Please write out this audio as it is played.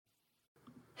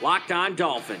Locked On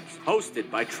Dolphins, hosted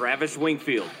by Travis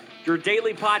Wingfield, your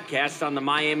daily podcast on the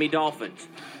Miami Dolphins,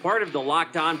 part of the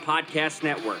Locked On Podcast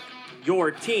Network,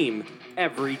 your team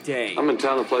every day. I'm in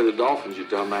town to play the Dolphins, you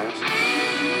dumbass.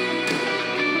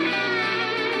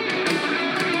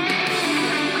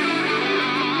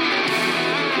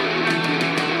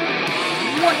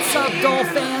 What's up, Dolph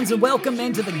fans, and welcome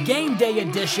into the Game Day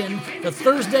edition, the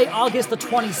Thursday, August the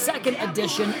 22nd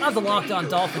edition of the Locked On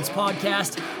Dolphins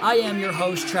podcast. I am your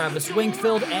host, Travis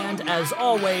Wingfield, and as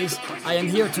always, I am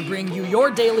here to bring you your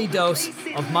daily dose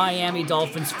of Miami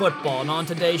Dolphins football. And on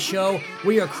today's show,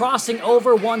 we are crossing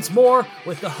over once more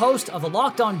with the host of the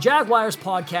Locked On Jaguars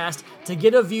podcast to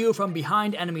get a view from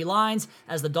behind enemy lines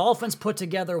as the Dolphins put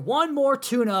together one more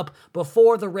tune-up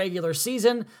before the regular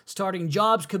season. Starting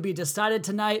jobs could be decided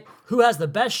tonight. Who has the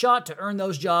best shot to earn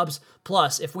those jobs?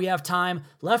 Plus, if we have time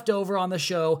left over on the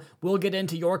show, we'll get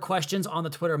into your questions on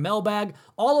the Twitter mailbag.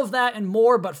 All of that and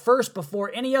more, but first,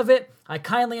 before any of it, I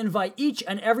kindly invite each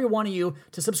and every one of you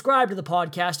to subscribe to the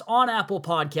podcast on Apple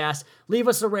Podcasts. Leave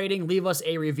us a rating, leave us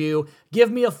a review.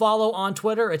 Give me a follow on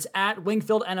Twitter. It's at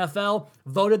Wingfield NFL.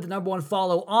 Voted the number one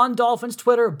follow on Dolphins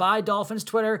Twitter by Dolphins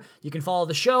Twitter. You can follow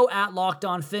the show at Locked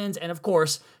On Fins. And of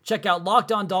course, check out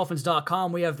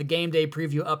LockedOnDolphins.com. We have the game day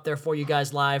preview up there for you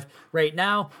guys live right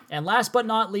now. And last but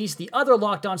not least, the other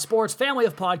Locked On Sports family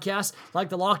of podcasts, like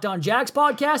the Locked On Jags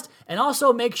podcast. And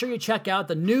also make sure you check out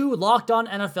the new Locked On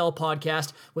NFL podcast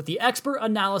with the expert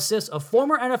analysis of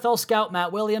former NFL scout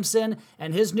Matt Williamson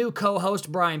and his new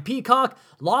co-host Brian Peacock.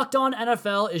 Locked On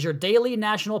NFL is your daily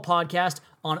national podcast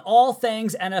on all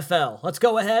things NFL. Let's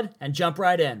go ahead and jump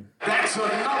right in. That's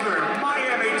another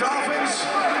Miami Dolphins.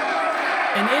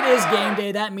 And it is game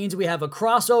day. That means we have a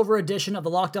crossover edition of the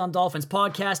Locked On Dolphins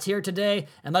podcast here today.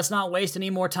 And let's not waste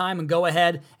any more time and go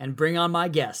ahead and bring on my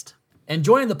guest. And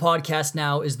joining the podcast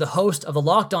now is the host of the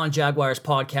Locked On Jaguars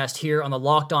podcast here on the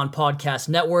Locked On Podcast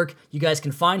Network. You guys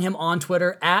can find him on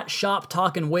Twitter at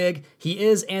ShopTalkinWig. He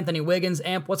is Anthony Wiggins.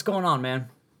 Amp, what's going on, man?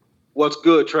 What's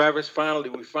good, Travis?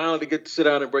 We finally get to sit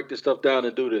down and break this stuff down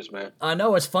and do this, man. I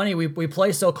know, it's funny. We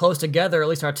play so close together, at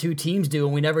least our two teams do,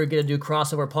 and we never get to do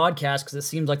crossover podcasts because it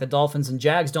seems like the Dolphins and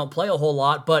Jags don't play a whole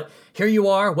lot. But here you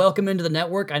are. Welcome into the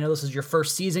network. I know this is your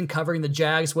first season covering the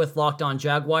Jags with Locked On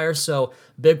Jaguars, so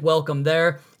big welcome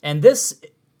there. And this,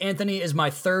 Anthony, is my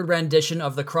third rendition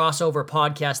of the crossover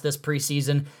podcast this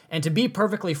preseason. And to be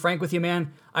perfectly frank with you,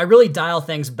 man, I really dial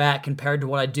things back compared to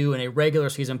what I do in a regular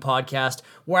season podcast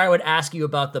where I would ask you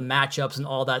about the matchups and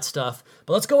all that stuff.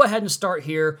 But let's go ahead and start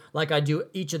here like I do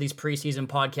each of these preseason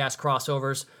podcast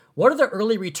crossovers. What are the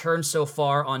early returns so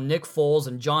far on Nick Foles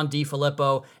and John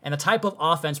DeFilippo and the type of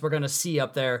offense we're going to see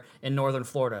up there in Northern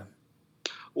Florida?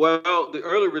 Well, the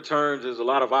early returns is a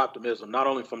lot of optimism, not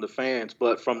only from the fans,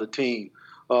 but from the team.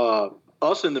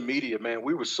 Us in the media, man,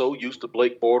 we were so used to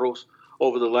Blake Bortles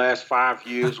over the last 5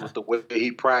 years with the way he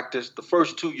practiced. The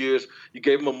first 2 years, you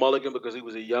gave him a mulligan because he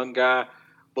was a young guy.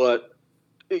 But,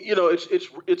 you know,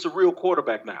 it's a real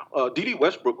quarterback now. D.D.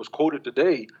 Westbrook was quoted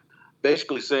today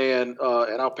basically saying,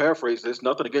 and I'll paraphrase this,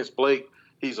 nothing against Blake.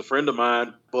 He's a friend of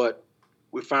mine, but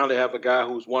we finally have a guy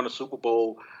who's won a Super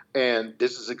Bowl, and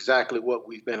this is exactly what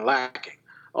we've been lacking.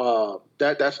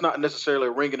 That's not necessarily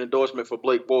a ringing endorsement for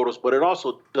Blake Bortles, but it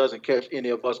also doesn't catch any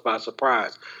of us by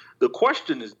surprise. The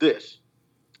question is this.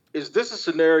 Is this a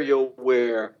scenario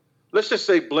where, let's just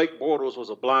say Blake Bortles was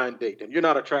a blind date and you're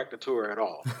not attracted to her at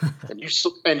all, and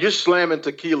you're slamming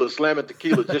tequila,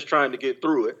 just trying to get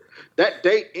through it. That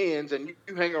date ends and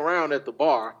you hang around at the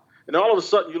bar, and all of a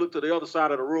sudden you look to the other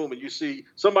side of the room and you see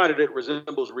somebody that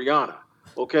resembles Rihanna,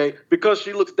 okay? Because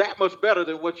she looks that much better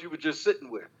than what you were just sitting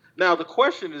with. Now, the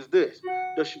question is this.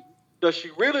 Does she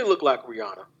really look like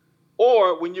Rihanna?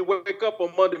 Or when you wake up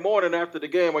on Monday morning after the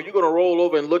game, are you going to roll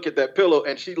over and look at that pillow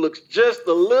and she looks just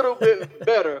a little bit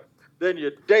better than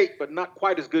your date, but not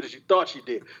quite as good as you thought she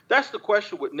did? That's the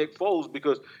question with Nick Foles,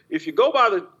 because if you go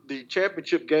by the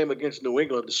championship game against New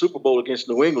England, the Super Bowl against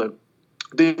New England,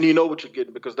 then you know what you're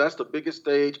getting, because that's the biggest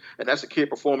stage and that's a kid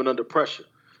performing under pressure.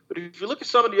 But if you look at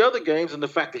some of the other games and the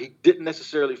fact that he didn't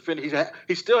necessarily finish,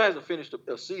 he still hasn't finished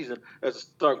a season as a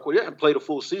starting quarterback. He hasn't played a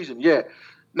full season yet.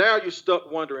 Now you're stuck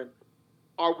wondering,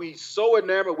 are we so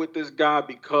enamored with this guy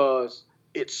because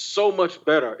it's so much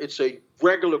better? It's a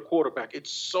regular quarterback.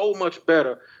 It's so much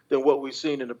better than what we've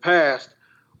seen in the past.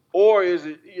 Or is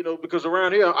it, because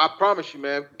around here, I promise you,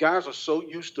 man, guys are so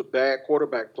used to bad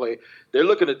quarterback play. They're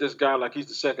looking at this guy like he's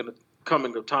the second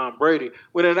coming of Tom Brady,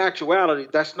 when in actuality,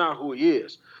 that's not who he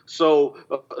is. So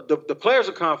the players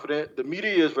are confident. The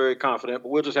media is very confident, but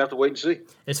we'll just have to wait and see.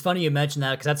 It's funny you mentioned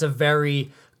that, because that's a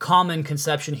very common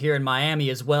conception here in Miami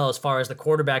as well as far as the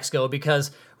quarterbacks go, because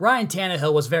Ryan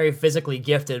Tannehill was very physically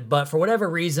gifted, but for whatever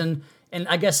reason, and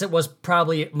I guess it was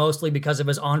probably mostly because of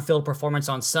his on-field performance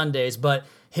on Sundays, but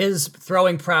his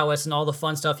throwing prowess and all the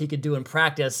fun stuff he could do in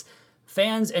practice,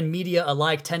 fans and media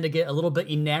alike tend to get a little bit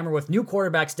enamored with new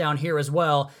quarterbacks down here as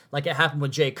well, like it happened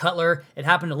with Jay Cutler. It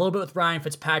happened a little bit with Ryan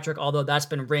Fitzpatrick, although that's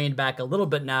been reined back a little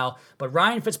bit now. But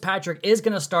Ryan Fitzpatrick is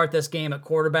going to start this game at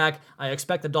quarterback. I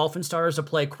expect the Dolphin starters to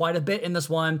play quite a bit in this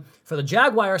one. For the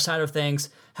Jaguar side of things,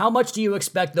 how much do you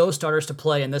expect those starters to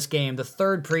play in this game, the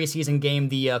third preseason game,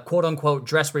 the quote-unquote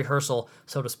dress rehearsal,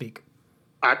 so to speak?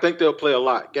 I think they'll play a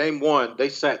lot. Game one, they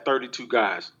sat 32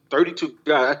 guys. 32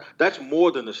 guys. That's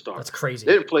more than the start. That's crazy.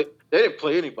 They didn't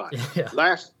play anybody. Yeah.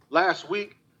 Last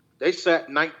week, they sat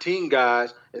 19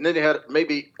 guys, and then they had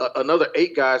maybe another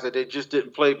 8 guys that they just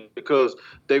didn't play because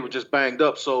they were just banged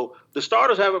up. So the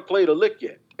starters haven't played a lick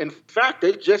yet. In fact,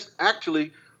 they just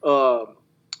actually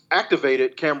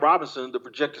activated Cam Robinson, the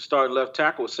projected starting left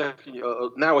tackle,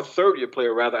 now a third-year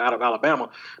player, rather, out of Alabama.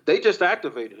 They just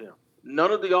activated him.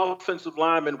 None of the offensive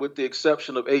linemen, with the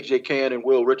exception of A.J. Cann and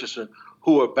Will Richardson,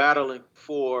 who are battling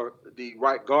for the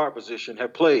right guard position,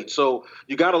 have played. So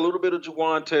you got a little bit of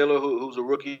Jawan Taylor, who's a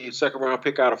rookie, second-round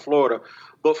pick out of Florida.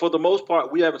 But for the most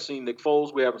part, we haven't seen Nick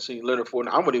Foles. We haven't seen Leonard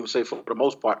Fournette. I wouldn't even say for the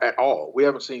most part at all. We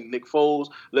haven't seen Nick Foles,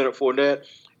 Leonard Fournette,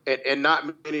 and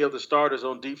not many of the starters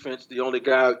on defense. The only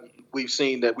guy we've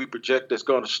seen that we project that's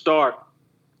going to start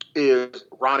is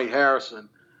Ronnie Harrison,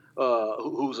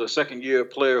 who's a second-year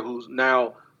player who's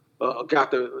now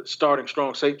got the starting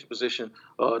strong safety position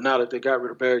now that they got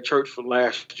rid of Barry Church from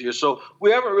last year. So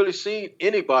we haven't really seen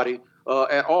anybody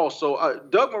at all. So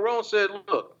Doug Marrone said,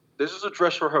 look, this is a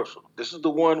dress rehearsal. This is the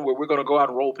one where we're going to go out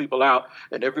and roll people out,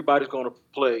 and everybody's going to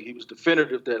play. He was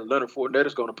definitive that Leonard Fournette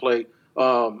is going to play.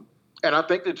 And I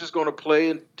think they're just going to play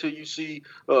until you see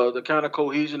the kind of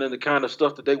cohesion and the kind of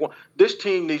stuff that they want. This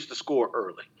team needs to score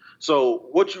early. So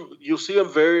what you'll see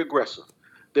them very aggressive.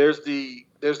 There's the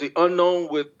unknown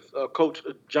with Coach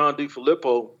John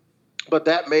DeFilippo, but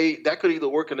that could either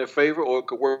work in their favor or it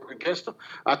could work against them.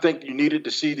 I think you needed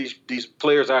to see these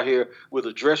players out here with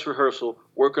a dress rehearsal,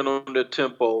 working on their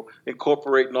tempo,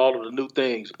 incorporating all of the new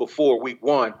things before week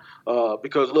one.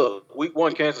 Because look, week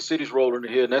one, Kansas City's rolling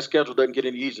in here, and that schedule doesn't get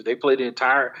any easier. They play the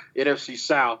entire NFC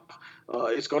South.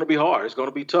 It's going to be hard. It's going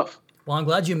to be tough. Well, I'm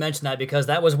glad you mentioned that, because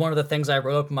that was one of the things I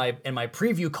wrote up in my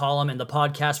preview column in the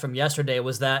podcast from yesterday,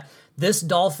 was that this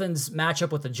Dolphins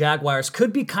matchup with the Jaguars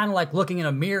could be kind of like looking in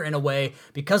a mirror in a way,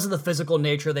 because of the physical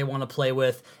nature they want to play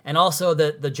with, and also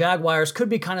that the Jaguars could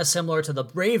be kind of similar to the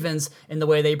Ravens in the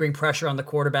way they bring pressure on the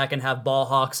quarterback and have ball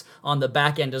hawks on the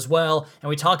back end as well. And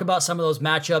we talk about some of those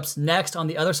matchups next on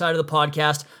the other side of the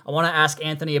podcast. I want to ask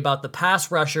Anthony about the pass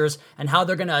rushers and how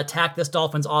they're going to attack this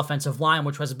Dolphins offensive line,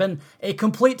 which has been a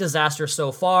complete disaster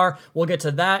so far. We'll get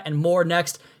to that and more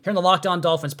next here on the Locked On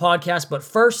Dolphins podcast. But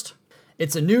first,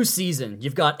 it's a new season.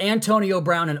 You've got Antonio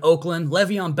Brown in Oakland,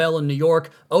 Le'Veon Bell in New York,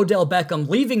 Odell Beckham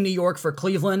leaving New York for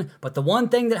Cleveland, but the one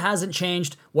thing that hasn't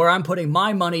changed, where I'm putting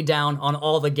my money down on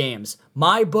all the games.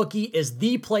 MyBookie is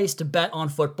the place to bet on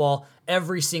football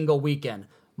every single weekend.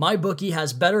 MyBookie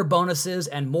has better bonuses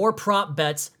and more prop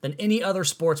bets than any other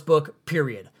sportsbook,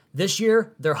 period. This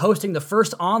year, they're hosting the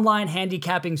first online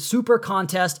handicapping super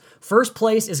contest. First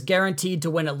place is guaranteed to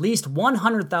win at least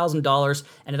 $100,000,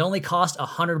 and it only costs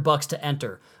 $100 to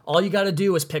enter. All you got to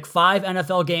do is pick 5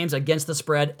 NFL games against the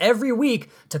spread every week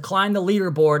to climb the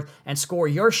leaderboard and score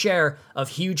your share of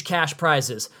huge cash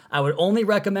prizes. I would only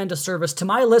recommend a service to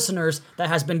my listeners that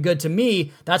has been good to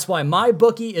me. That's why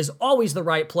MyBookie is always the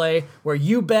right play, where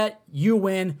you bet, you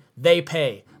win, they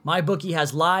pay. MyBookie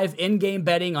has live in-game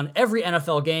betting on every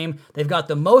NFL game. They've got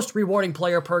the most rewarding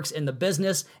player perks in the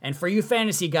business. And for you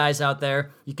fantasy guys out there,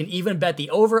 you can even bet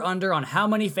the over-under on how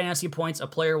many fantasy points a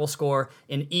player will score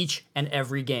in each and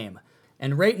every game.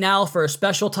 And right now, for a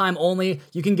special time only,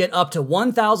 you can get up to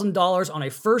 $1,000 on a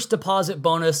first deposit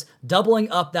bonus, doubling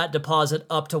up that deposit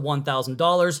up to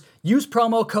 $1,000. Use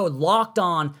promo code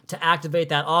LOCKEDON to activate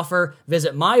that offer.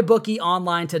 Visit MyBookie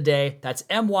online today. That's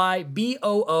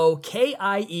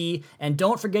MyBookie. And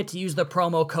don't forget to use the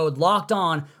promo code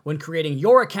LOCKEDON when creating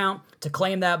your account to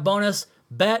claim that bonus.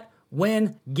 Bet,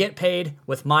 win, get paid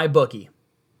with MyBookie.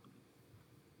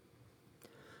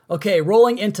 Okay,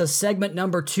 rolling into segment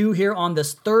number 2 here on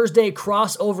this Thursday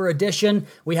crossover edition.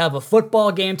 We have a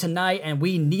football game tonight, and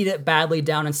we need it badly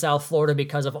down in South Florida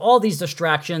because of all these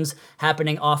distractions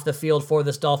happening off the field for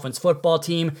this Dolphins football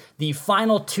team. The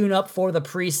final tune-up for the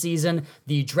preseason,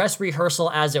 the dress rehearsal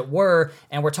as it were,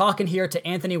 and we're talking here to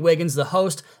Anthony Wiggins, the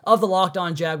host of the Locked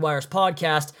On Jaguars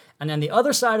podcast. And then the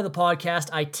other side of the podcast,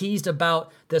 I teased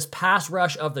about this pass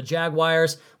rush of the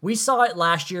Jaguars. We saw it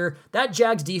last year. That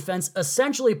Jags defense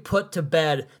essentially put to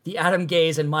bed the Adam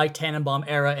Gase and Mike Tannenbaum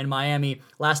era in Miami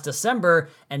last December,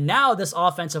 and now this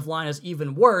offensive line is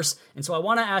even worse. And so I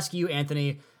want to ask you,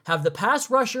 Anthony, have the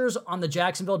pass rushers on the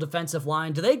Jacksonville defensive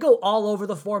line, do they go all over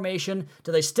the formation?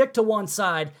 Do they stick to one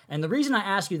side? And the reason I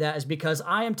ask you that is because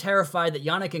I am terrified that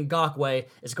Yannick Ngakoue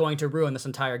is going to ruin this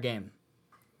entire game.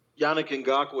 Yannick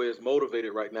Ngakoue is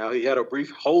motivated right now. He had a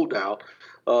brief holdout.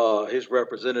 His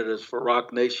representatives for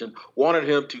Rock Nation wanted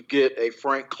him to get a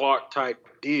Frank Clark type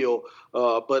deal,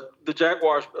 but the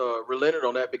Jaguars relented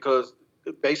on that because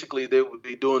basically they would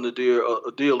be doing a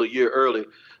deal a year early.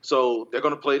 So they're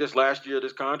going to play this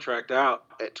contract out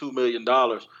at $2 million.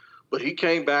 But he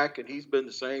came back, and he's been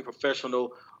the same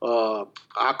professional.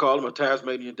 I call him a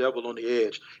Tasmanian devil on the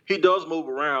edge. He does move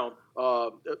around.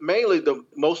 Mainly,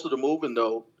 most of the moving,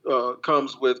 though,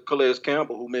 comes with Calais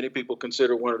Campbell, who many people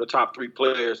consider one of the top 3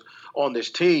 players on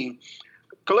this team.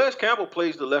 Calais Campbell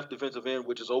plays the left defensive end,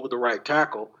 which is over the right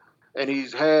tackle, and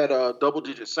he's had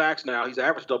double-digit sacks now. He's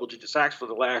averaged double-digit sacks for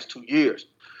the last 2 years.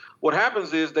 What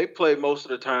happens is they play most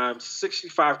of the time,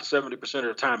 65 to 70% of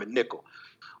the time in nickel.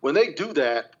 When they do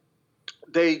that,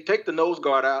 they take the nose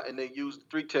guard out and they use the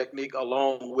 3 technique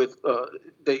along with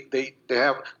they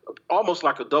have almost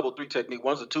like a double 3 technique.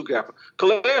 One's a 2-gapper.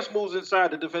 Calais moves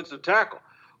inside the defensive tackle.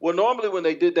 Well, normally when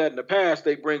they did that in the past,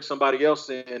 they bring somebody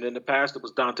else in. In the past, it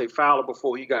was Dante Fowler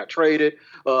before he got traded.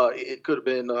 It could have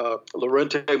been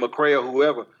Lorente McCray or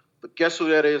whoever. But guess who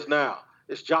that is now?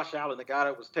 It's Josh Allen, the guy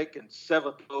that was taken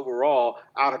 7th overall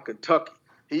out of Kentucky.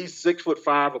 He's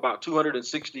 6'5", about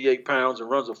 268 pounds, and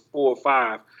runs a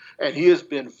 4.5. And he has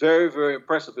been very, very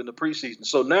impressive in the preseason.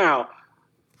 So now,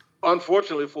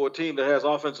 unfortunately for a team that has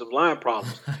offensive line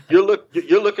problems, you're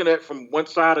looking at from one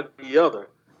side or the other.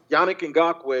 Yannick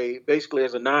Ngakoue basically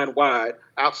has a 9 wide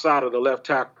outside of the left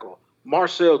tackle.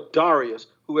 Marcel Darius,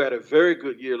 who had a very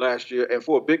good year last year, and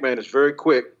for a big man is very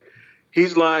quick,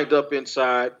 he's lined up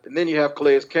inside. And then you have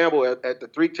Calais Campbell at the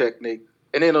 3 technique.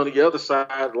 And then on the other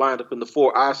side, lined up in the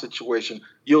 4-eye situation,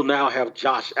 you'll now have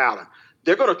Josh Allen.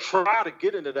 They're going to try to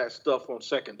get into that stuff on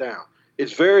second down.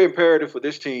 It's very imperative for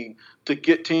this team to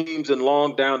get teams in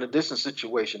long down and distance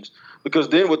situations, because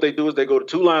then what they do is they go to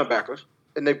 2 linebackers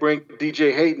and they bring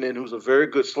DJ Hayden in, who's a very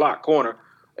good slot corner,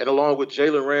 and along with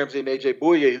Jalen Ramsey and AJ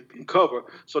Bouye, who can cover.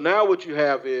 So now what you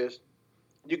have is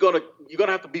you're gonna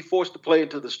have to be forced to play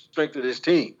into the strength of this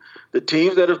team. The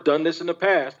teams that have done this in the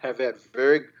past have had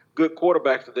very good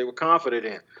quarterbacks that they were confident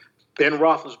in. Ben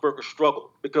Roethlisberger struggled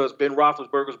because Ben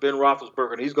Roethlisberger's Ben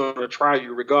Roethlisberger, and he's going to try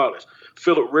you regardless.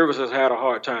 Phillip Rivers has had a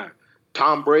hard time.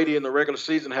 Tom Brady in the regular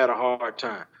season had a hard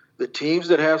time. The teams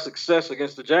that have success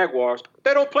against the Jaguars,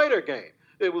 they don't play their game.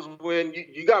 It was when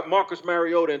you got Marcus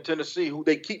Mariota in Tennessee, who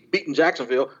they keep beating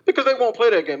Jacksonville because they won't play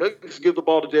that game. They just give the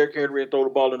ball to Derrick Henry and throw the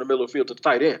ball in the middle of the field to the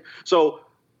tight end. So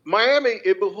Miami,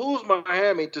 it behooves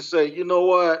Miami to say, you know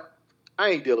what? I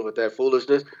ain't dealing with that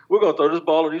foolishness. We're going to throw this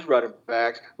ball to these running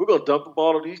backs. We're going to dump the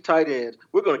ball to these tight ends.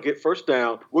 We're going to get first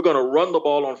down. We're going to run the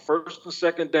ball on first and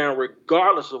second down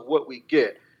regardless of what we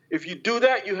get. If you do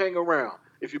that, you hang around.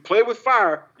 If you play with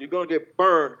fire, you're going to get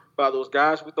burned by those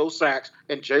guys with those sacks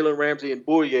and Jalen Ramsey and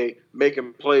Bouye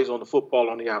making plays on the football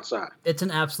on the outside. It's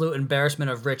an absolute embarrassment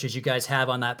of riches you guys have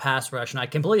on that pass rush, and I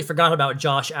completely forgot about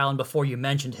Josh Allen before you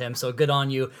mentioned him, so good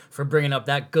on you for bringing up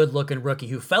that good-looking rookie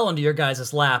who fell into your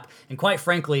guys' lap. And quite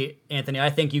frankly, Anthony, I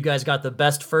think you guys got the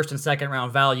best first and second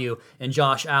round value in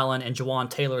Josh Allen and Jawan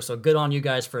Taylor, so good on you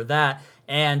guys for that.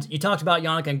 And you talked about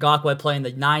Yannick Ngakoue playing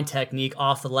the 9 technique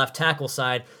off the left tackle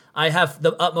side. I have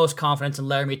the utmost confidence in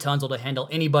Laramie Tunsil to handle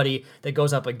anybody that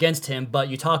goes up against him, but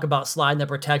you talk about sliding the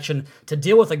protection to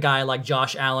deal with a guy like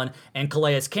Josh Allen and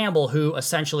Calais Campbell, who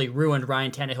essentially ruined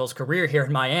Ryan Tannehill's career here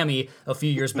in Miami a few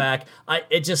years back.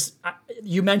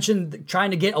 You mentioned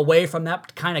trying to get away from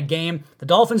that kind of game. The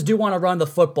Dolphins do want to run the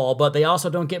football, but they also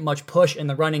don't get much push in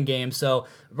the running game, so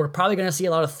we're probably going to see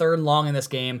a lot of third and long in this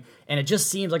game, and it just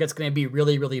seems like it's going to be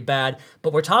really, really bad.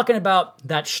 But we're talking about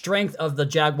that strength of the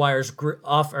Jaguars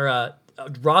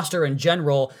roster in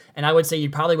general, and I would say you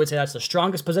probably would say that's the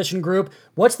strongest position group.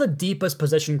 What's the deepest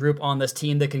position group on this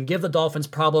team that can give the Dolphins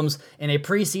problems in a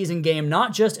preseason game,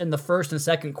 not just in the first and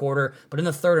second quarter, but in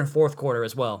the third and fourth quarter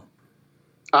as well?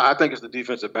 I think it's the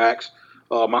defensive backs.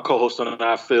 My co-host and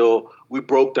I, Phil, we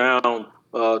broke down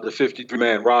the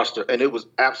 53-man roster, and it was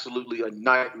absolutely a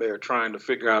nightmare trying to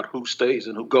figure out who stays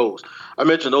and who goes. I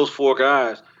mentioned those 4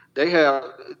 guys. They have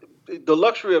the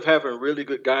luxury of having really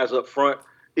good guys up front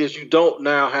is you don't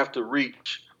now have to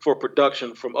reach for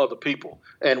production from other people.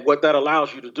 And what that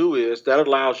allows you to do is that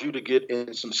allows you to get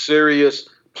in some serious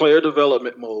player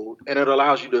development mode, and it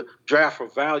allows you to draft for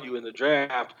value in the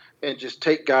draft and just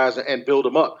take guys and build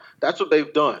them up. That's what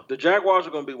they've done. The Jaguars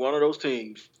are going to be one of those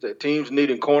teams that teams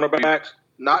needing cornerbacks,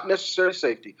 not necessarily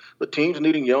safety, but teams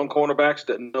needing young cornerbacks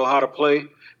that know how to play.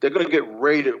 They're going to get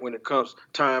rated when it comes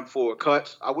time for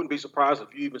cuts. I wouldn't be surprised if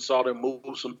you even saw them move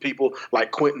some people like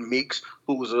Quentin Meeks,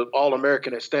 who was an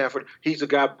All-American at Stanford. He's a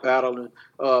guy battling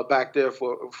back there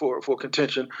for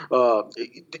contention. Don't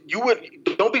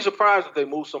be surprised if they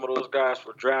move some of those guys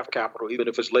for draft capital, even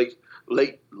if it's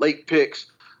late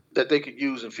picks that they could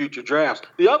use in future drafts.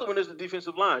 The other one is the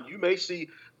defensive line. You may see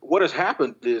what has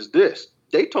happened is this.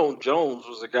 Dayton Jones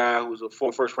was a guy who was a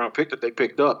first-round pick that they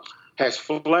picked up, has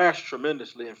flashed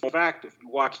tremendously. In fact, if you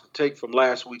watch the tape from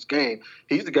last week's game,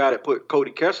 he's the guy that put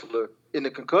Cody Kessler in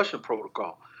the concussion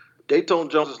protocol. Dayton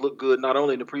Jones has looked good not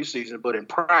only in the preseason but in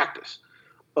practice.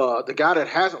 The guy that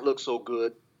hasn't looked so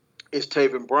good is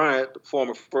Taven Bryant, the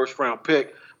former first-round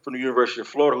pick from the University of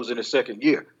Florida, who's in his second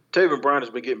year. Taven Bryant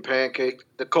has been getting pancaked.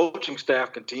 The coaching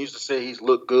staff continues to say he's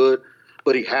looked good,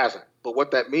 but he hasn't. But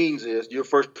what that means is your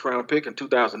first-round pick in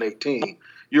 2018,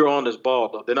 you're on this ball,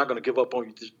 though. They're not going to give up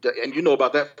on you. And you know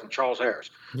about that from Charles Harris.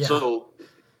 Yeah. So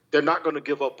they're not going to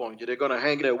give up on you. They're going to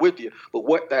hang in there with you. But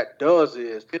what that does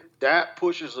is that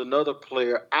pushes another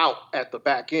player out at the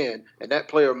back end, and that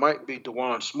player might be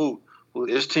DeJuan Smoot, who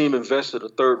his team invested a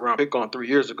third-round pick on 3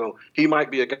 years ago. He might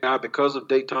be a guy because of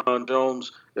Dayton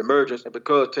Jones' emergence and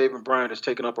because Taven Bryant has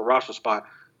taken up a roster spot.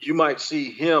 You might see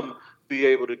him be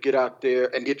able to get out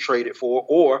there and get traded for,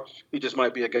 or he just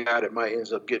might be a guy that might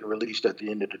ends up getting released at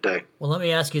the end of the day. Well, let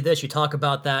me ask you this. You talk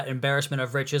about that embarrassment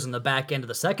of riches in the back end of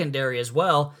the secondary as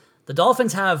well. The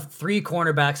Dolphins have 3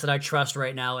 cornerbacks that I trust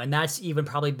right now, and that's even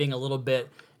probably being a little bit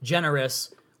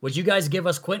generous. Would you guys give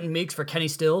us Quentin Meeks for Kenny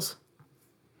Stills?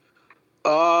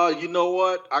 You know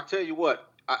what? I tell you what,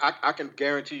 I can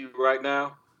guarantee you right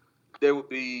now, there would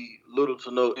be little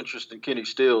to no interest in Kenny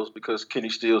Stills because Kenny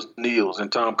Stills kneels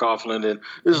and Tom Coughlin, and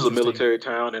this is a military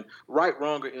town, and right,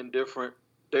 wrong, or indifferent,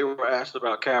 they were asked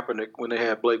about Kaepernick when they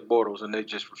had Blake Bortles, and they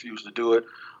just refused to do it.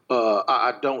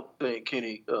 I don't think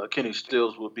Kenny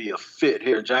Stills would be a fit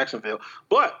here in Jacksonville,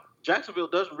 but Jacksonville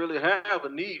doesn't really have a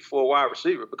need for a wide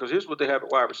receiver because here's what they have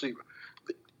at wide receiver.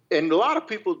 And a lot of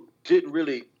people didn't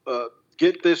really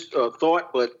get this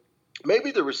thought, but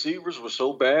maybe the receivers were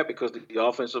so bad because the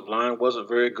offensive line wasn't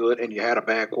very good and you had a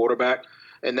bad quarterback,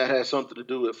 and that has something to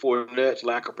do with Fournette's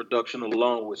lack of production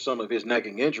along with some of his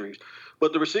nagging injuries.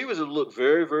 But the receivers have looked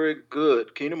very, very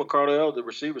good. Keenan McCardell, the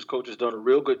receivers coach, has done a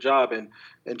real good job, and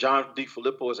John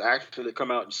DeFilippo has actually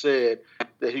come out and said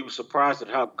that he was surprised at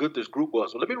how good this group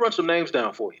was. So let me run some names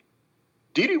down for you.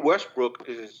 Dede Westbrook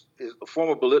is a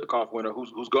former Biletnikoff winner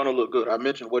who's going to look good. I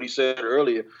mentioned what he said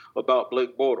earlier about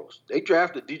Blake Bortles. They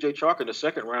drafted DJ Chark in the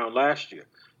second round last year.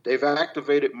 They've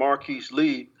activated Marquise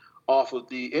Lee off of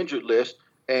the injured list,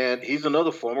 and he's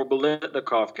another former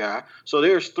Biletnikoff guy. So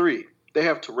there's 3. They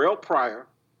have Terrell Pryor,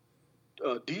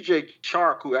 DJ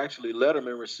Chark, who actually led them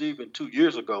in receiving 2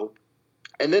 years ago,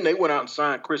 and then they went out and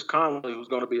signed Chris Conley, who's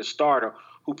going to be a starter,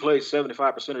 who played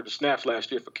 75% of the snaps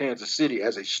last year for Kansas City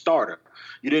as a starter.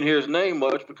 You didn't hear his name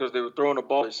much because they were throwing the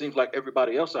ball, it seems like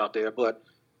everybody else out there, but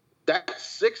that's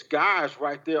 6 guys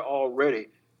right there already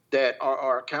that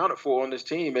are accounted for on this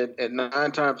team, and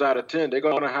 9 times out of 10, they're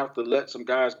going to have to let some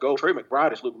guys go. Trey McBride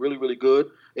has looked really, really good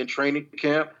in training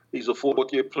camp. He's a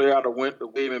 4th-year player out of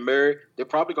William & Mary. They're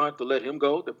probably going to have to let him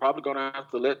go. They're probably going to have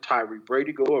to let Tyree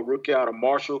Brady go, a rookie out of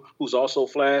Marshall who's also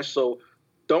flashed. So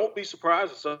don't be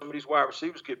surprised if some of these wide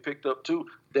receivers get picked up too.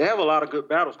 They have a lot of good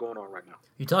battles going on right now.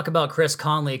 You talk about Chris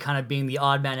Conley kind of being the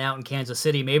odd man out in Kansas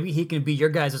City. Maybe he can be your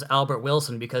guys' Albert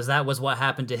Wilson because that was what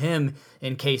happened to him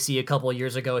in KC a couple of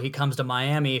years ago. He comes to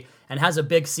Miami and has a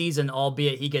big season,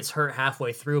 albeit he gets hurt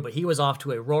halfway through, but he was off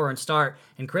to a roaring start.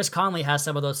 And Chris Conley has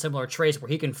some of those similar traits where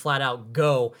he can flat out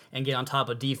go and get on top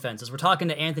of defenses. We're talking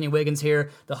to Anthony Wiggins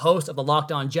here, the host of the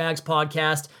Locked On Jags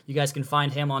podcast. You guys can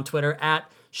find him on Twitter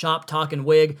at Shop Talkin'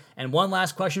 Wig. And one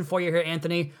last question for you here,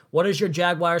 Anthony. What is your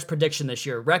Jaguars prediction this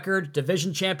year? Record,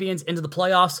 division champions, into the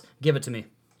playoffs? Give it to me.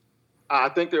 I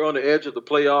think they're on the edge of the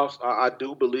playoffs. I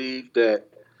do believe that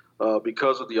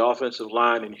because of the offensive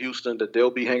line in Houston, that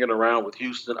they'll be hanging around with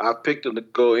Houston. I've picked them to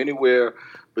go anywhere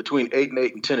between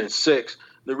 8-8 and 10-6.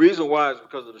 The reason why is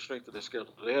because of the strength of their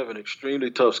schedule. They have an extremely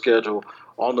tough schedule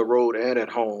on the road and at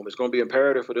home. It's going to be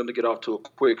imperative for them to get off to a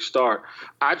quick start.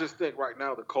 I just think right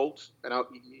now the Colts, and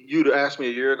you'd asked me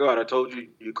a year ago and I told you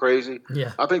you're crazy.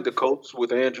 Yeah. I think the Colts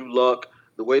with Andrew Luck,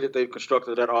 the way that they've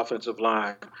constructed that offensive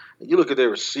line, and you look at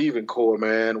their receiving core,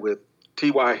 man, with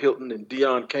T.Y. Hilton and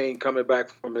Deion Kane coming back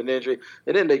from an injury,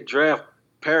 and then they draft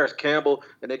Paris Campbell,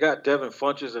 and they got Devin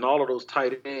Funchess and all of those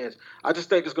tight ends. I just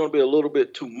think it's going to be a little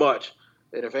bit too much.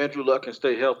 And if Andrew Luck can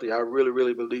stay healthy, I really,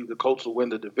 really believe the Colts will win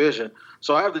the division.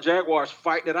 So I have the Jaguars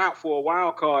fighting it out for a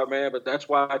wild card, man, but that's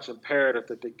why it's imperative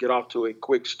that they get off to a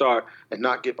quick start and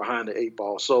not get behind the 8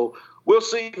 ball. So we'll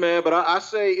see, man, but I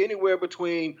say anywhere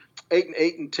between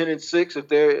 8-8 and 10-6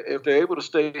 if they're able to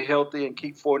stay healthy and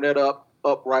keep Fournette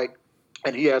upright,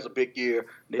 and he has a big year,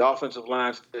 the offensive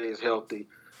line stays healthy.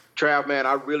 Trav, man,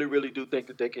 I really, really do think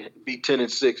that they can be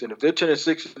 10-6. And if they're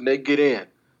 10-6 and they get in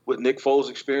with Nick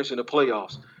Foles' experience in the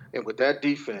playoffs and with that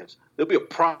defense, there'll be a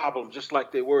problem just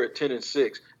like they were at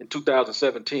 10-6 in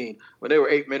 2017 when they were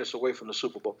 8 minutes away from the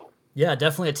Super Bowl. Yeah,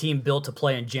 definitely a team built to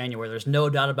play in January. There's no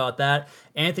doubt about that.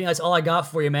 Anthony, that's all I got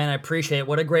for you, man. I appreciate it.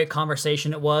 What a great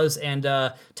conversation it was. And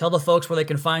tell the folks where they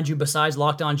can find you besides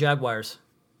Locked On Jaguars.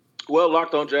 Well,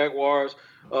 Locked On Jaguars.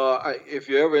 If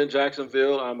you're ever in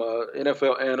Jacksonville, I'm an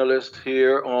NFL analyst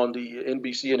here on the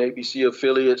NBC and ABC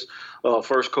affiliates,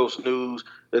 First Coast News,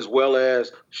 as well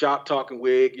as Shop Talking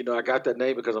Wig. You know, I got that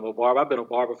name because I'm a barber. I've been a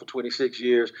barber for 26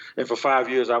 years, and for 5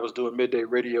 years I was doing midday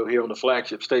radio here on the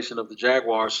flagship station of the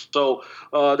Jaguars. So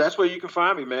that's where you can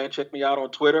find me, man. Check me out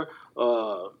on Twitter.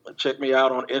 Check me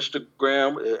out on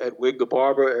Instagram at Wig the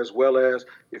Barber, as well as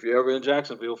if you're ever in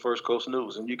Jacksonville, First Coast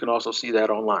News, and you can also see that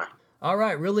online. All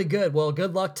right, really good. Well,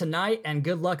 good luck tonight and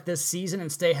good luck this season,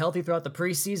 and stay healthy throughout the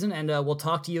preseason, and we'll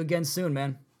talk to you again soon,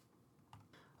 man.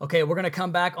 Okay, we're going to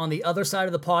come back on the other side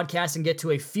of the podcast and get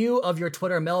to a few of your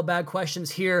Twitter mailbag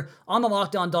questions here on the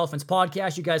Locked On Dolphins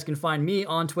podcast. You guys can find me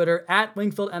on Twitter at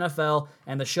Wingfield NFL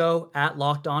and the show at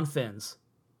Locked On Fins.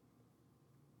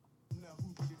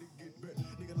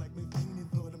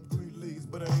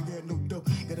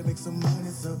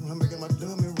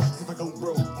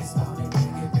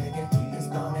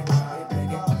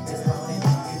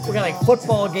 We got a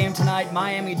football game tonight.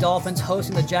 Miami Dolphins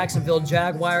hosting the Jacksonville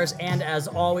Jaguars. And as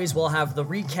always, we'll have the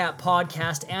recap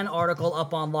podcast and article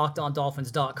up on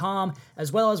LockedOnDolphins.com,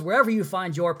 as well as wherever you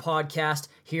find your podcast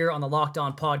here on the Locked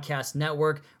On Podcast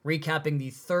Network, recapping the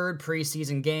third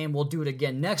preseason game. We'll do it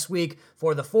again next week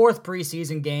for the fourth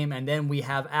preseason game, and then we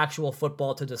have actual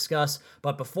football to discuss.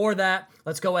 But before that,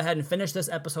 let's go ahead and finish this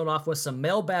episode off with some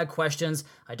mailbag questions.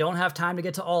 I don't have time to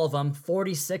get to all of them,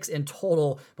 46 in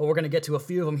total, but we're going to get to a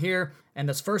few of them here. And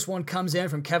this first one comes in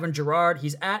from Kevin Gerard.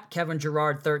 He's at Kevin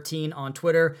Gerard13 on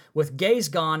Twitter. With Gaze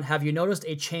gone, have you noticed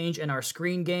a change in our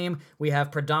screen game? We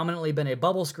have predominantly been a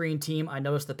bubble screen team. I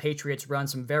noticed the Patriots run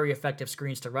some very effective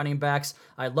screens to running backs.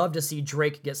 I'd love to see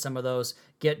Drake get some of those,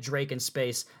 get Drake in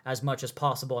space as much as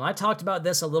possible. And I talked about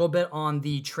this a little bit on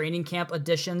the training camp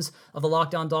editions of the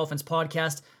Locked On Dolphins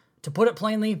podcast. To put it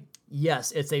plainly,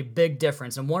 yes, it's a big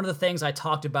difference. And one of the things I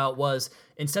talked about was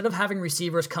instead of having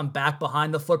receivers come back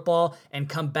behind the football and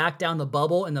come back down the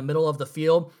bubble in the middle of the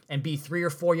field and be 3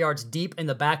 or 4 yards deep in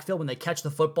the backfield when they catch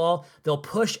the football, they'll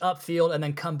push upfield and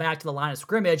then come back to the line of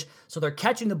scrimmage. So they're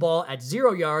catching the ball at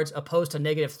 0 yards opposed to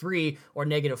 -3 or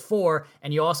 -4.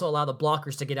 And you also allow the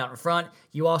blockers to get out in front.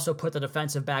 You also put the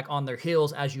defensive back on their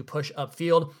heels as you push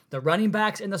upfield. The running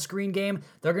backs in the screen game,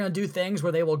 they're going to do things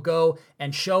where they will go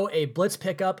and show a blitz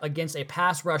pickup against a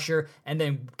pass rusher and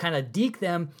then kind of deke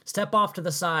them, step off to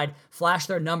the side, flash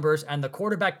their numbers, and the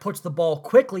quarterback puts the ball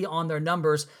quickly on their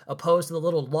numbers opposed to the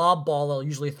little lob ball they'll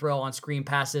usually throw on screen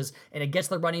passes, and it gets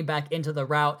the running back into the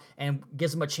route and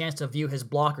gives him a chance to view his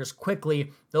blockers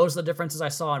quickly. Those are the differences I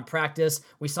saw in practice.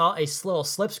 We saw a little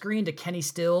slip screen to Kenny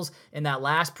Stills in that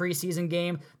last preseason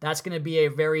game. That's going to be a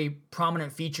very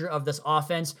prominent feature of this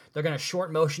offense. They're going to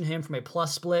short motion him from a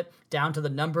plus split down to the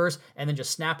numbers and then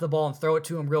just snap the ball and throw it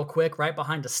to him real quick right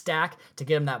behind the stack to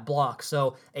get him that block.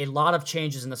 So a lot of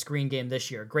changes in the screen game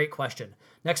this year. Great question.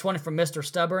 Next one from Mr.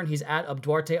 Stubborn. He's at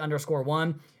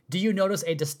Abduarte_1. Do you notice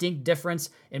a distinct difference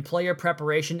in player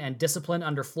preparation and discipline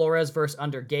under Flores versus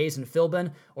under Gaze and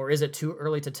Philbin, or is it too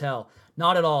early to tell?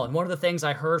 Not at all. And one of the things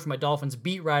I heard from a Dolphins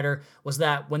beat writer was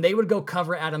that when they would go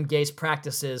cover Adam Gase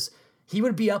practices, he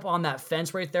would be up on that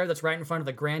fence right there that's right in front of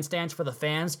the grandstands for the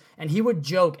fans, and he would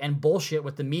joke and bullshit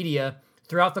with the media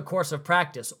throughout the course of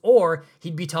practice. Or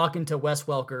he'd be talking to Wes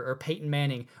Welker or Peyton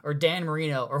Manning or Dan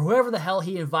Marino or whoever the hell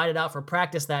he invited out for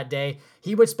practice that day.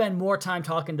 He would spend more time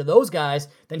talking to those guys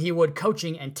than he would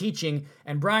coaching and teaching.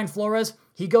 And Brian Flores,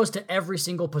 he goes to every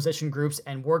single position groups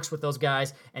and works with those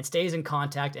guys and stays in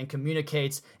contact and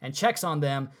communicates and checks on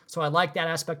them. So I like that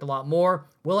aspect a lot more.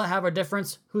 Will it have a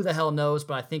difference? Who the hell knows?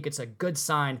 But I think it's a good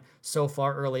sign so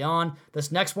far early on.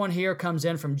 This next one here comes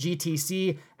in from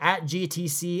GTC at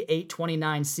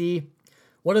GTC829C.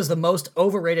 What is the most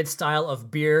overrated style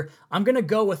of beer? I'm going to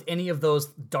go with any of those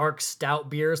dark stout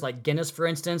beers like Guinness, for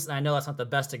instance. And I know that's not the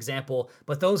best example,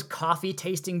 but those coffee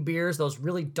tasting beers, those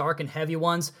really dark and heavy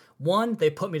ones, 1,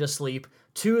 they put me to sleep.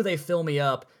 2, they fill me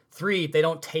up. 3, they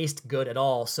don't taste good at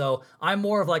all. So I'm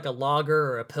more of like a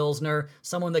lager or a pilsner,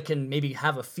 someone that can maybe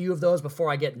have a few of those before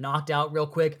I get knocked out real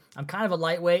quick. I'm kind of a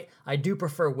lightweight. I do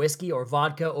prefer whiskey or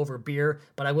vodka over beer,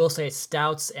 but I will say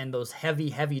stouts and those heavy,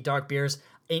 heavy dark beers,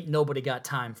 ain't nobody got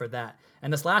time for that.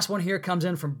 And this last one here comes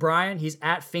in from Brian. He's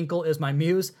at Finkel is my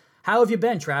muse. How have you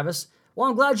been, Travis? Well,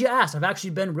 I'm glad you asked. I've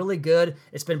actually been really good.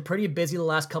 It's been pretty busy the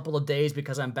last couple of days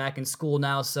because I'm back in school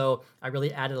now, so I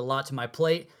really added a lot to my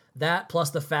plate. That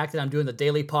plus the fact that I'm doing the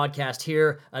daily podcast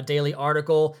here, a daily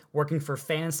article, working for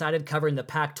Fansided covering the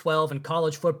Pac-12 and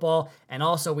college football, and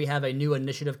also we have a new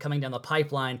initiative coming down the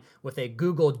pipeline with a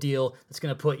Google deal that's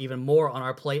going to put even more on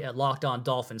our plate at Locked On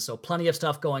Dolphins. So plenty of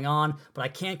stuff going on, but I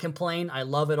can't complain. I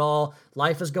love it all.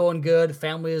 Life is going good.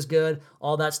 Family is good.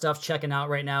 All that stuff checking out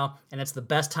right now, and it's the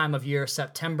best time of year.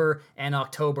 September and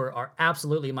October are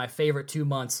absolutely my favorite 2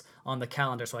 months on the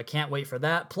calendar, so I can't wait for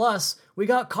that. Plus, we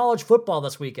got college football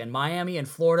this weekend. Miami and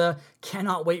Florida,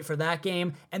 cannot wait for that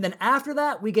game. And then after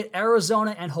that, we get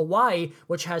Arizona and Hawaii,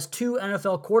 which has 2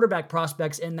 NFL quarterback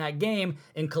prospects in that game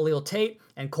in Khalil Tate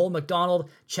and Cole McDonald.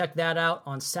 Check that out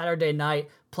on Saturday night.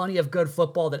 Plenty of good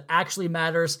football that actually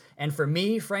matters. And for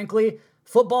me, frankly,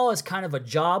 football is kind of a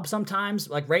job sometimes.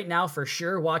 Like right now, for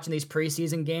sure, watching these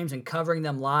preseason games and covering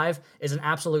them live is an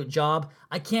absolute job.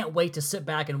 I can't wait to sit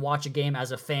back and watch a game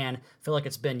as a fan. I feel like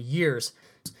it's been years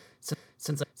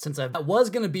since I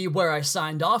was going to be where I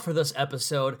signed off for this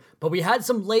episode, but we had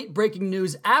some late breaking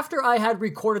news after I had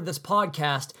recorded this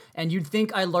podcast, and you'd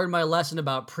think I learned my lesson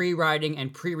about pre-writing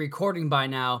and pre-recording by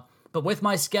now, but with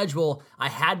my schedule, I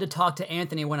had to talk to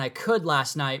Anthony when I could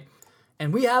last night.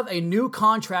 And we have a new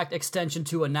contract extension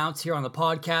to announce here on the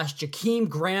podcast. Jakeem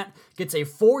Grant gets a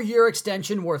 4-year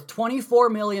extension worth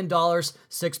 $24 million,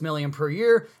 $6 million per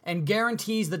year, and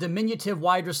guarantees the diminutive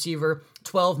wide receiver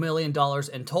 $12 million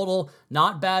in total.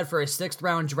 Not bad for a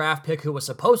 6th-round draft pick who was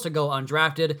supposed to go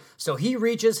undrafted. So he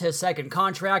reaches his second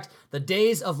contract. The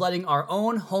days of letting our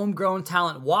own homegrown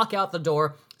talent walk out the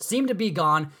door seem to be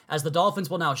gone, as the Dolphins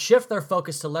will now shift their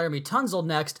focus to Laramie Tunsil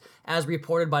next, as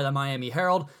reported by the Miami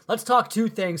Herald. Let's talk 2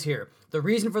 things here: the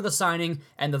reason for the signing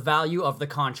and the value of the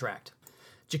contract.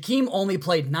 Jakeem only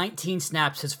played 19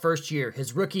 snaps his first year,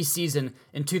 his rookie season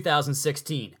in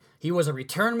 2016. He was a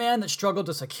return man that struggled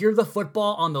to secure the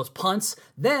football on those punts.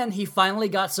 Then he finally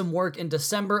got some work in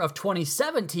December of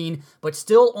 2017, but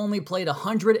still only played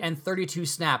 132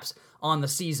 snaps on the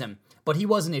season. But he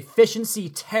was an efficiency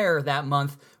terror that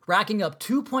month, racking up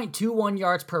 2.21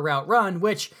 yards per route run,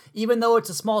 which, even though it's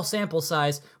a small sample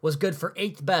size, was good for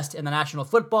 8th best in the National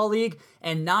Football League,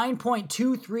 and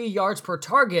 9.23 yards per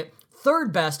target,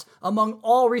 3rd best among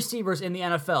all receivers in the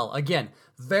NFL. Again,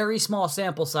 very small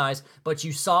sample size, but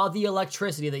you saw the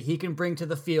electricity that he can bring to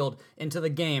the field, into the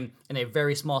game, in a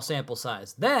very small sample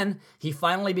size. Then, he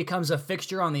finally becomes a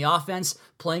fixture on the offense,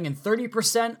 playing in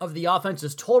 30% of the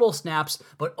offense's total snaps,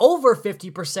 but over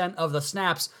 50% of the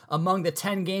snaps among the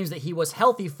 10 games that he was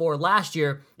healthy for last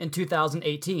year in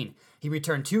 2018. He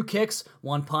returned 2 kicks,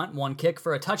 1 punt, 1 kick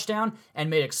for a touchdown, and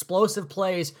made explosive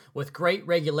plays with great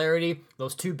regularity.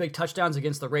 Those 2 big touchdowns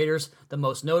against the Raiders, the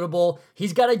most notable.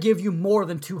 He's got to give you more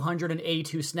than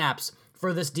 282 snaps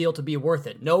for this deal to be worth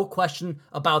it. No question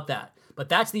about that. But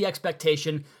that's the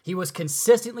expectation. He was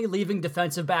consistently leaving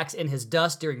defensive backs in his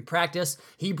dust during practice.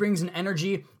 He brings an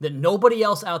energy that nobody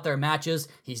else out there matches.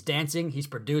 He's dancing, he's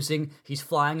producing, he's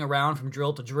flying around from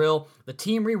drill to drill. The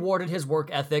team rewarded his work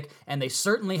ethic, and they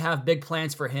certainly have big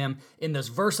plans for him. In this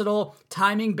versatile,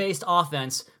 timing-based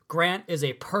offense, Grant is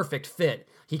a perfect fit.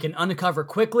 He can uncover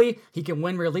quickly, he can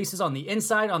win releases on the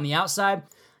inside, on the outside.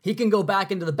 He can go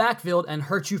back into the backfield and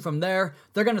hurt you from there.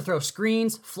 They're going to throw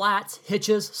screens, flats,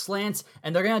 hitches, slants,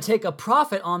 and they're going to take a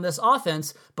profit on this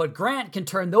offense, but Grant can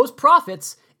turn those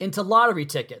profits into lottery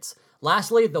tickets.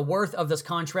 Lastly, the worth of this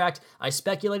contract. I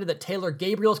speculated that Taylor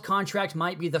Gabriel's contract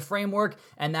might be the framework,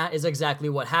 and that is exactly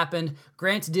what happened.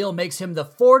 Grant's deal makes him the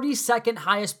 42nd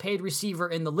highest paid receiver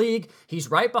in the league.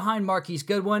 He's right behind Marquise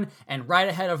Goodwin and right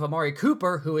ahead of Amari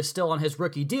Cooper, who is still on his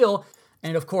rookie deal.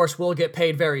 And of course, will get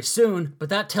paid very soon, but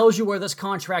that tells you where this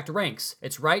contract ranks.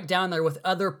 It's right down there with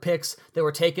other picks that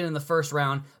were taken in the first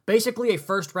round. Basically, a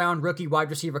first-round rookie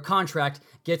wide receiver contract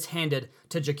gets handed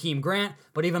to Jakeem Grant,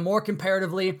 but even more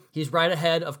comparatively, he's right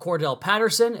ahead of Cordell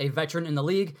Patterson, a veteran in the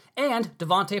league, and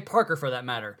Devontae Parker for that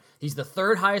matter. He's the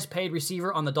third highest paid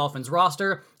receiver on the Dolphins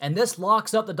roster, and this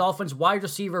locks up the Dolphins wide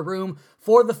receiver room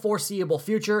for the foreseeable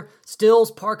future. Stills,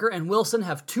 Parker, and Wilson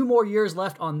have 2 more years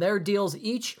left on their deals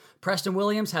each. Preston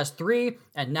Williams has 3,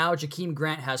 and now Jakeem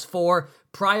Grant has 4.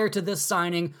 Prior to this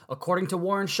signing, according to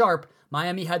Warren Sharp,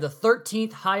 Miami had the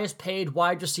 13th highest paid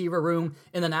wide receiver room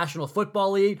in the National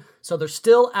Football League, so they're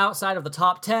still outside of the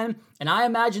top 10, and I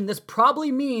imagine this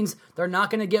probably means they're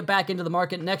not going to get back into the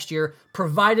market next year,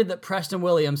 provided that Preston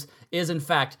Williams is in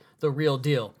fact the real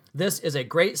deal. This is a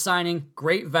great signing,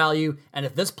 great value, and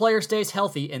if this player stays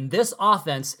healthy in this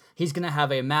offense, he's going to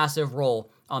have a massive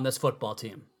role on this football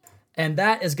team. And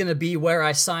that is going to be where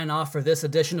I sign off for this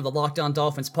edition of the Locked On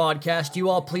Dolphins podcast. You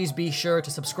all please be sure to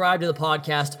subscribe to the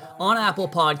podcast on Apple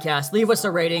Podcasts. Leave us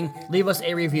a rating, leave us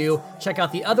a review. Check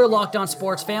out the other Locked On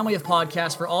Sports family of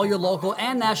podcasts for all your local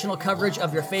and national coverage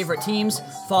of your favorite teams.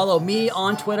 Follow me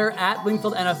on Twitter at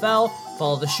Wingfield NFL.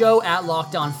 Follow the show at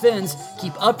Locked On Fins.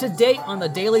 Keep up to date on the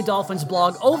Daily Dolphins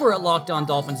blog over at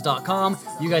LockedOnDolphins.com.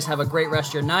 You guys have a great rest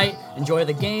of your night. Enjoy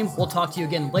the game. We'll talk to you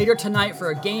again later tonight for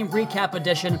a game recap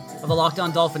edition of the Locked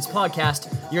On Dolphins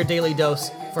podcast, your daily dose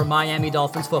for Miami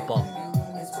Dolphins football.